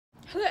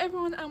Hello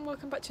everyone and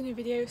welcome back to a new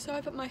video. Sorry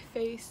about my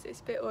face, it's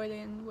a bit oily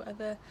and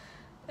whatever,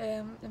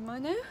 never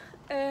mind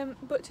now.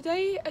 But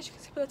today, as you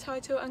can see by the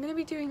title, I'm going to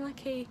be doing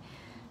like a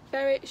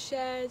Ferret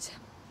shared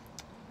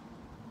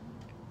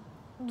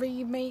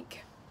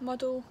remake,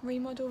 remodel,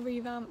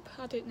 revamp,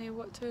 I don't know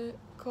what to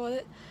call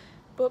it.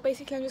 But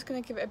basically I'm just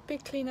going to give it a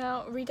big clean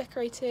out,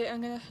 redecorate it.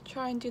 I'm going to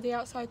try and do the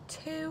outside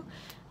too.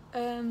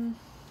 Was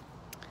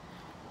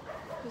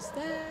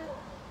there.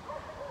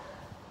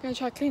 I'm going to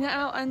try to clean it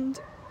out and,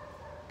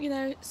 you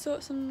know,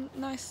 sort some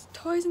nice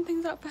toys and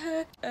things out for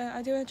her.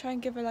 I do want to try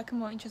and give her like a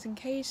more interesting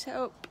cage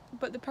setup,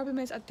 but the problem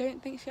is I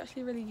don't think she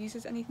actually really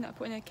uses anything that I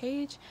put in her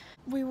cage.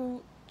 We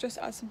will just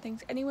add some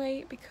things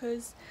anyway,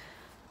 because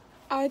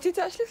I did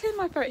actually clean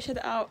my ferret shed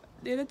out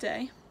the other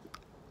day.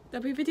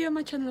 There'll be a video on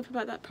my channel up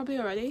about that probably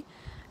already,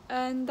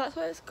 and that's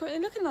what it's currently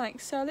looking like.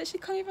 So I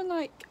literally can't even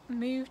like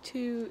move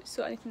to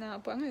sort anything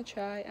out, but I'm going to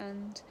try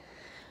and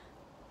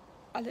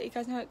I'll let you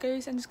guys know how it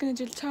goes. I'm just going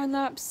to do the time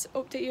lapse,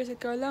 update you as I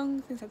go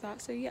along, things like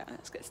that. So yeah,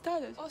 let's get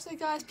started. Also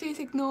guys, please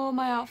ignore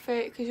my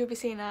outfit because you'll be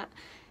seeing that.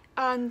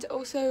 And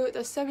also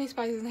there's so many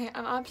spiders in here,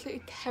 I'm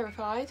absolutely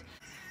terrified.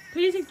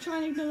 Please try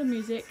and ignore the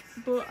music,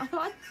 but I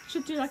thought I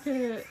should do like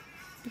a,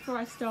 before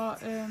I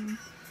start, a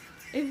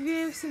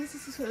review. So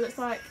this is what it looks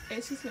like.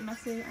 It's just a bit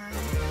messy and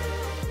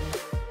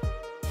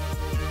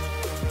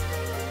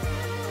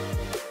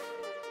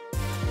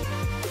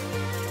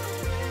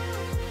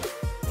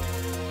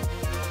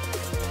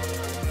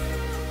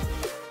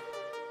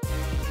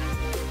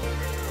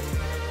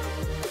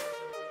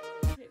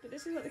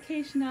this is what the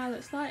cage now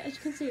looks like. As you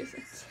can see, it's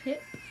a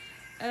tip.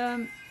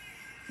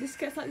 This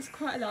gets like this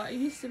quite a lot. It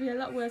used to be a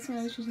lot worse when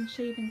I was using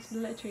shaving to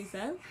the little trees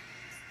though.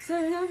 So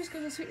now I'm just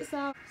going to sweep this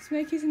out.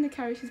 Smokey's in the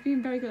carriage. She's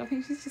been very good. I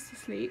think she's just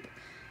asleep.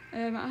 I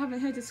haven't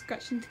heard a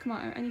scratching to come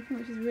out or anything,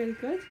 which is really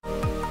good.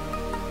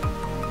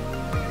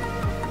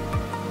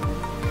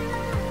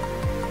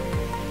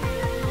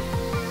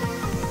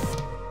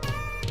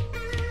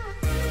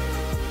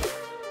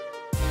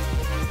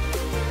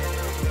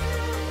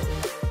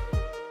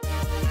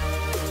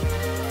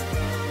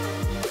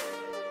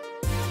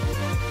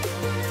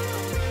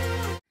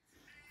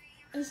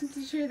 I just want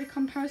to show you the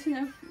comparison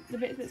of the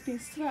bit that's been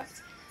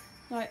strapped,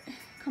 like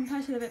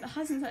compared to the bit that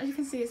hasn't. So as you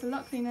can see, it's a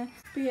lot cleaner.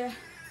 But yeah,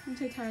 I'm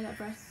too tired out of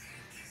breath.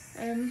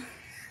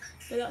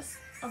 But that's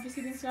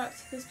obviously been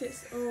strapped. This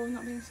bit's all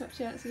not being strapped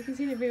yet, so you can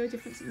see the real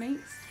difference it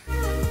makes.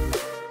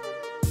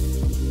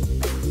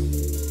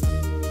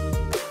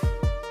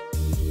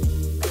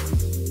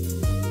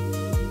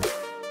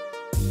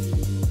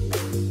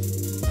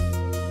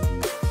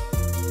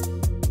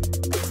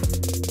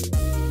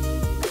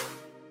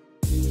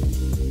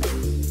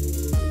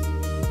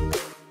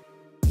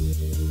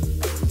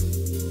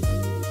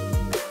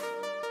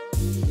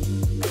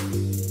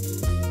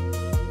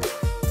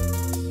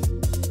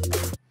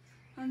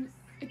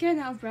 Again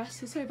out of breath,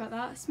 so sorry about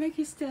that.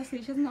 Smokey's still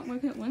asleep, she has not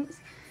woken up once,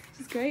 which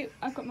is great.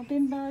 I've got my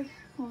bin bag,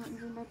 well not my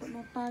bin bag, but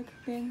my bag,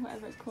 bin,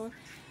 whatever it's called,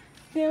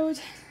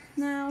 filled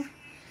now.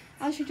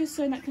 I should just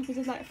sew that because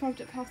I've like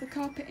folded up half the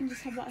carpet and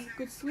just have that as a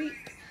good sweep.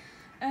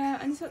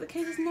 And this is what the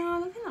cage is now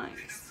looking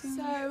like.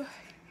 So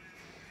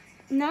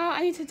now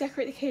I need to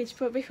decorate the cage,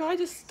 but before I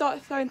just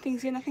start throwing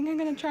things in, I think I'm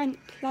going to try and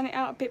plan it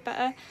out a bit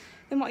better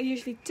than what I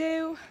usually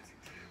do.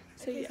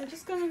 So yeah, so I'm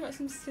just going to get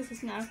some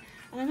scissors now.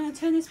 And I'm going to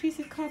turn this piece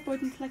of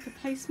cardboard into like a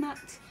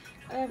placemat,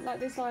 like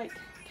this like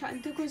cat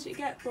and dog ones you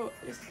get, but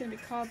this is going to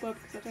be cardboard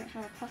because I don't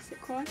have a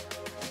plastic one.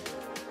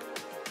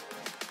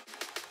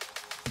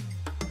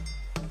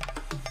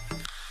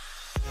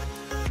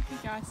 Okay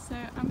guys, so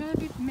I'm going to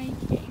be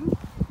making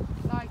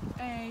like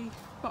a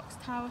box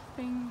tower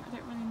thing. I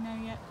don't really know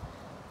yet.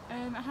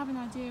 I have an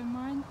idea in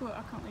mind, but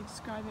I can't really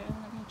describe it and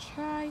I'm not going to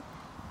try.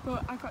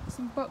 But I've got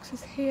some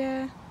boxes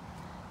here.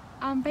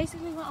 And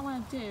basically what I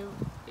want to do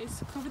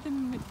is cover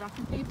them with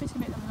wrapping paper to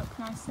make them look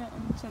nicer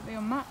and so that they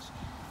all match.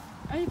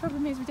 Only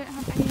problem is we don't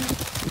have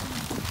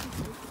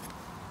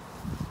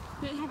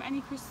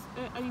any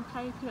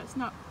paper that's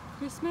not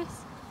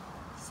Christmas,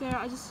 so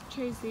I just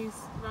chose these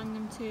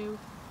random two.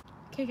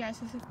 Okay guys,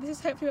 so this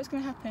is hopefully what's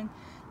going to happen.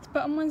 The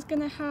bottom one's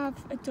going to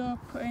have a door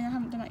put in, I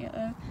haven't done that yet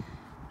though,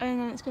 and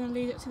then it's going to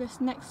lead up to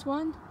this next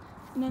one.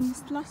 And then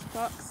this last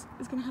box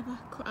is going to have a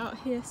cut out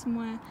here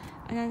somewhere,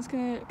 and then it's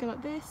going to go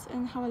like this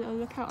and have a little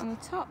look out on the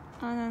top,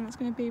 and then it's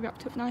going to be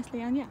wrapped up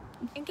nicely. And yeah,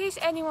 in case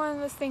anyone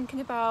was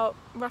thinking about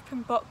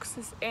wrapping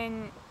boxes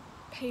in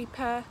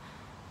paper,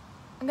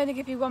 I'm going to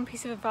give you one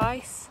piece of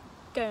advice: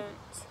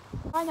 don't.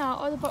 By now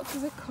all the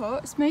boxes are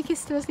cut. Smokey's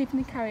still asleep in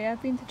the carrier.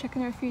 I've been to check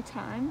on her a few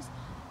times.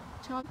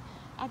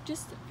 I've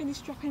just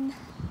finished wrapping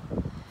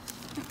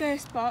the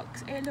first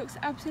box. It looks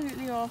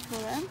absolutely awful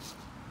then.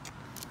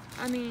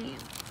 I mean,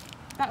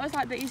 that was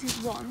like the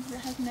easiest one.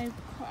 It has no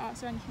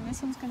cutouts or anything.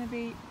 This one's going to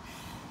be...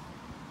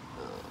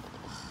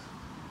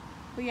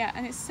 But yeah,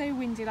 and it's so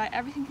windy, like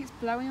everything keeps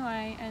blowing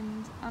away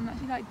and I'm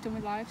actually like done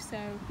with life, so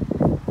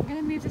I'm going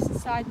to move this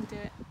aside and do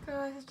it.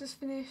 Guys, I've just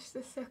finished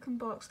the second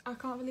box. I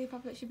can't believe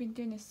I've literally been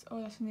doing this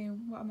all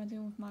afternoon. What am I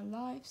doing with my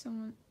life?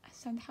 Someone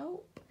send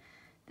help.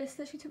 This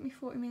literally took me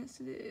 40 minutes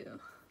to do.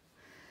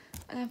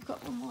 And I've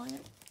got one more.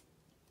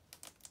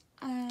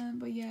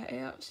 But yeah,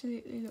 it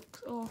absolutely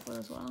looks awful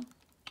as well.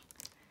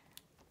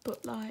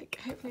 But like,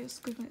 hopefully it's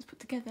good when it's put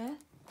together.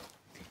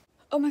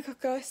 Oh my god,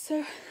 guys!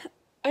 So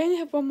I only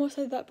have one more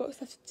side of that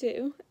box left to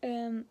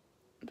do.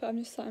 But I'm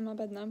just sat in my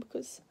bed now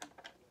because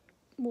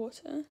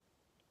water.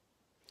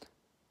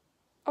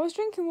 I was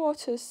drinking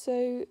water,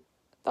 so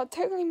that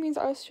technically means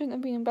I shouldn't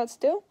have been in bed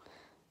still.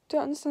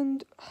 Don't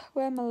understand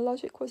where my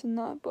logic was in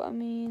that, but I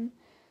mean,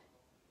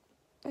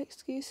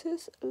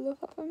 excuses, love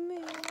that for me.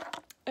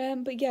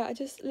 But yeah, I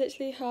just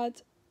literally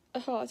had a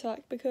heart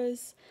attack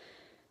because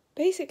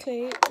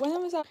basically when I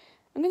was out,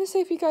 I'm gonna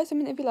save you guys a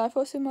minute of your life.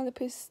 Also, my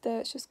lip is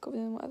there; it's just covered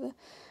in whatever.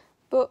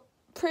 But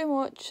pretty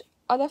much,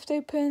 I left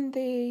open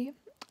the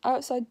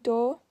outside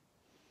door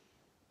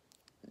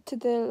to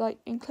the like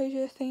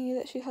enclosure thingy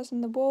that she has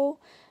in the wall.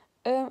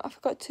 I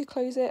forgot to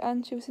close it,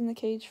 and she was in the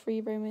cage free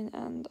roaming,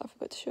 and I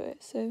forgot to shut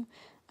it. So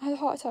I had a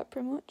heart attack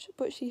pretty much,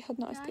 but she had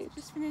not escaped. I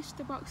just finished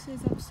the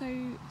boxes. I'm so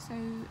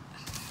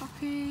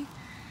happy.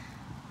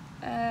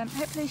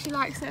 Hopefully she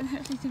likes it, and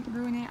hopefully she didn't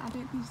ruin it. I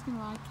don't think she's gonna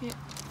like it,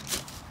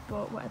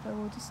 but whatever,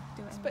 we'll just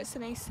do it. It's a bit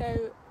sunny,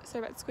 so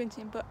about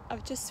squinting. But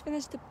I've just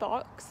finished the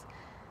box.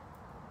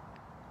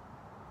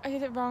 I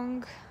did it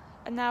wrong,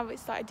 and now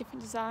it's like a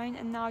different design.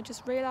 And now I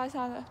just realised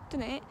now that I've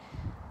done it,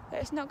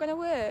 that it's not gonna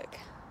work.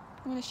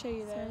 I'm going to show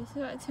you though. So this is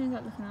what it turns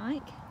out looking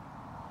like.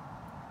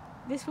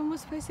 This one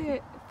was supposed to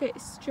fit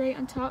straight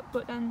on top,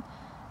 but then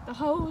the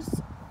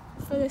holes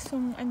for this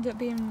one ended up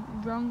being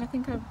wrong. I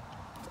think I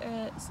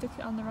stuck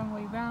it on the wrong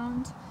way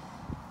round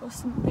or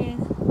something.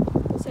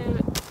 So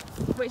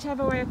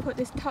whichever way I put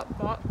this top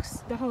box,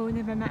 the hole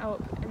never met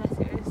up unless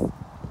it was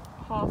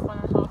half on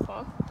and half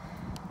off.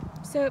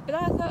 So, but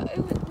then I thought,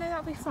 oh no,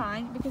 that'll be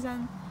fine, because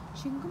then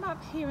she can come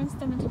up here and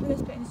stand on top of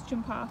this bit and just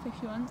jump off if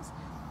she wants.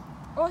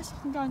 Or she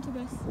can go into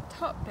this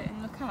top bit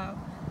and look out.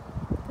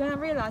 But then I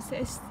realised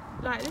that it's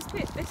like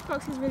this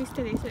box is really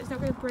steady, so it's not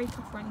going to break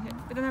off or anything.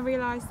 But then I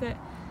realised that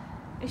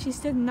if she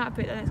stood in that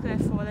bit, then it's going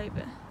to fall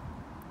over.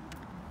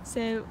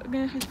 So I'm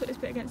going to have to put this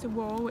bit against a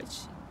wall, which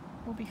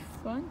will be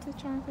fun to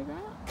try and figure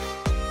out.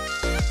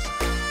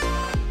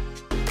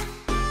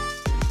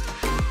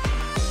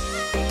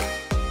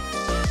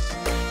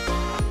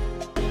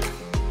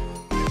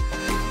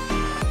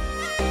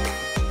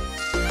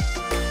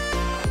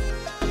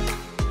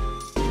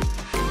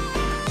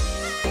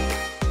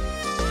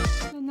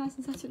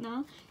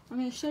 Now I'm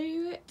going to show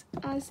you it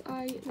as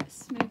I let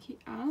Smokey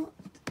out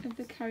of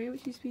the carrier,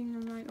 which he's been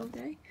on right all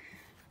day.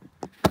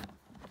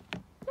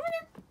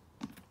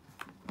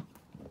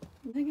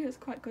 I think it looks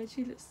quite good.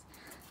 She looks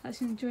like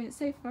she's enjoying it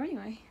so far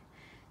anyway.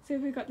 So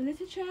we've got the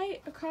litter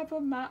tray, a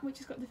cardboard mat which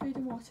has got the food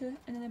and water,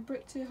 and then a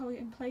brick to hold it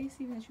in place,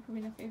 even though she'll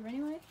probably knock it over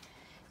anyway.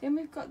 Then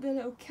we've got the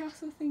little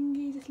castle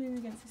thingy just leaning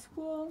against this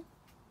wall.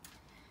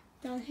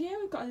 Down here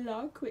we've got a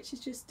log, which is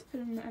just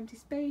filling the empty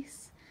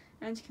space,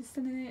 and she can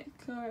stand in it,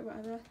 claw it,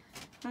 whatever.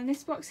 And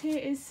this box here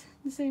is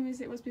the same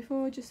as it was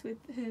before, just with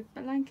her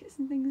blankets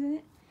and things in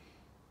it.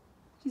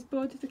 She's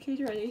bored of the cage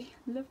already.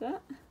 Love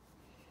that.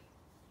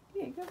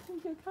 Yeah, go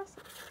into a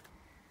castle.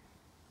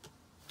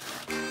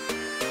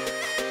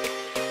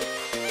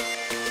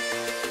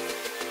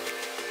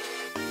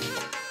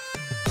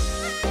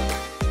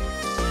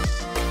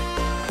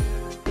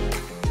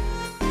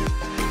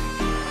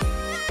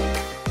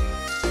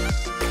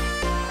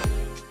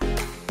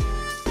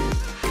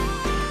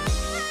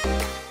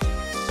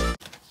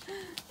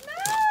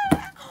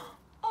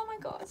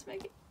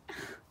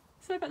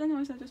 So I got the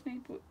noise I just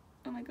made, but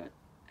oh my god,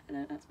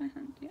 hello, that's my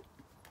hand, yeah.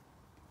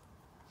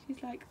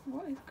 She's like,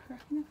 what is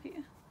cracking up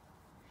here?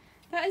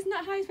 That is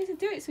not how you're supposed to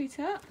do it,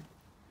 sweetheart.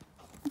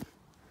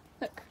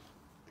 Look.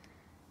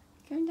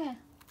 Go in there.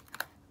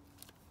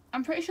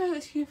 I'm pretty sure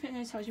that she can fit in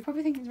those holes. You're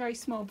probably thinking it's very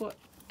small, but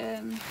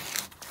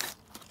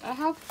I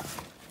have...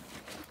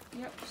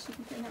 Yep, she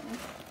can fit in that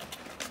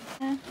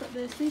one. I've got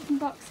the sleeping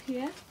box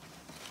here,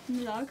 and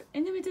the log.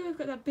 In the middle we've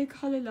got that big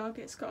hollow log.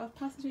 It's got a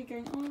passageway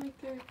going all the way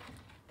through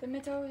the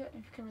middle. I don't know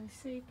if you can really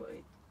see, but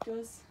it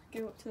does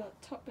go up to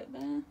that top bit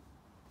there,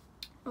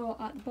 or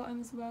at the bottom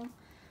as well.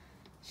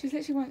 She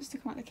literally wants to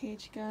come out of the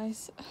cage,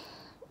 guys.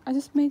 I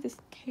just made this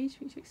cage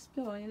for you to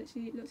explore, and it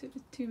literally looks at it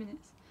for 2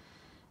 minutes.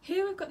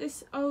 Here we've got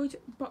this old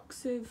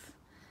box of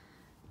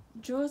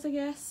drawers, I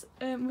guess.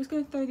 I was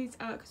going to throw these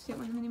out because we don't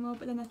want them anymore,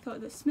 but then I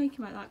thought that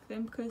Smokey might like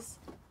them because,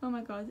 oh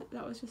my god,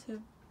 that was just a,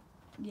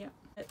 yeah.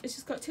 It's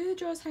just got 2 of the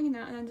drawers hanging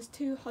out, and then there's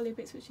 2 hollow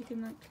bits which she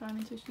can like climb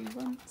into if she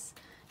wants.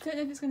 Don't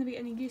know if it's going to be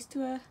any use to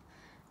her,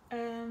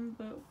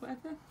 but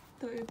whatever.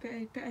 Thought it would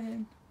be better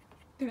than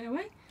throwing it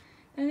away.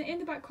 And in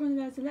the back corner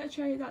there's a letter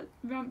tray. That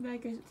ramp there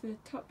goes up to the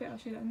top bit. I'll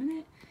show you that in a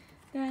minute.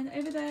 Then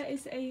over there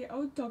is a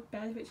old dog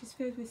bed which is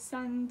filled with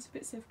sand,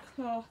 bits of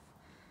cloth,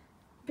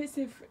 bits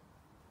of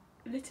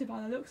litter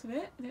by the looks of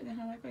it. I don't know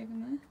how that got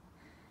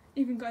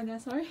even got in there,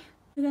 sorry.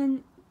 And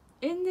then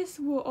in this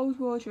old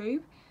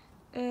wardrobe,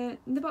 in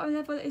the bottom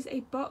level is a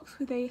box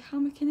with a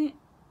hammock in it.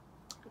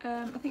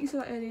 I think you saw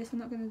that earlier, so I'm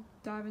not going to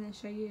dive in and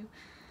show you.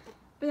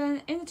 But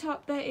then in the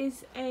top there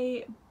is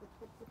a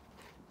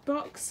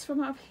box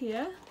from up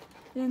here,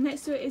 And then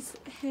next to it is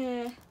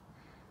her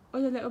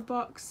other little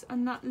box,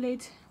 and that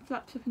lid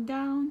flaps up and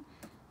down.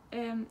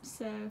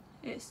 So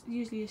it's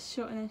usually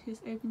shut and then she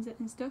just opens it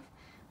and stuff,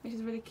 which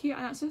is really cute.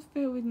 And that's just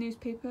filled with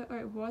newspaper, or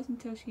it was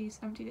until she's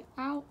emptied it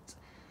out.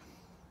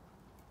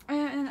 And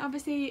then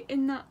obviously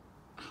in that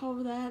hole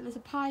there's a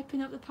pipe,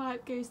 and up the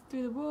pipe goes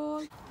through the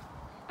wall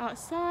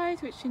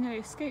outside, which she nearly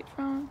escaped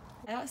from.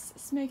 That's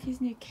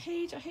Smokey's new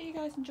cage. I hope you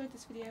guys enjoyed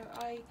this video.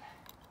 I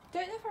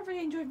don't know if I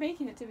really enjoyed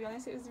making it, to be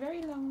honest. It was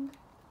very long.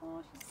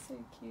 Oh, she's so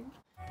cute.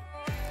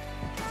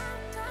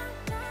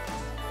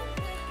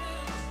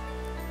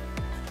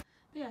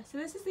 But yeah, so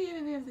this is the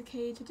overview of the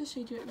cage. I just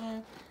showed you it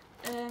there.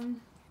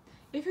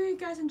 If you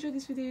guys enjoyed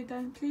this video,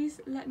 then please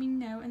let me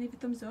know and leave a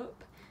thumbs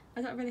up,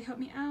 as that really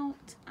helped me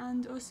out.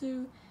 And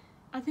also,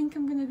 I think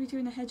I'm going to be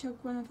doing a hedgehog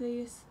one of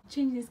these,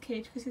 changing his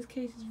cage, because his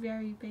cage is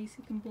very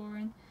basic and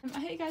boring.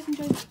 I hope you guys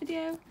enjoyed this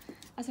video,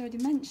 as I already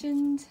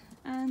mentioned,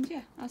 and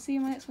yeah, I'll see you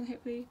in my next one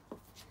hopefully.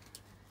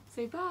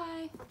 So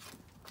bye!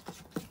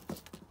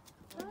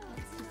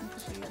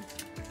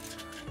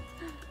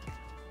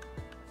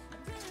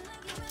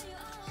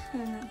 I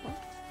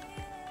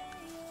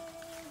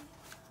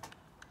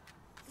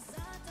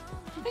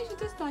think she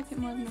does like it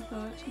more than I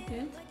thought she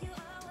did.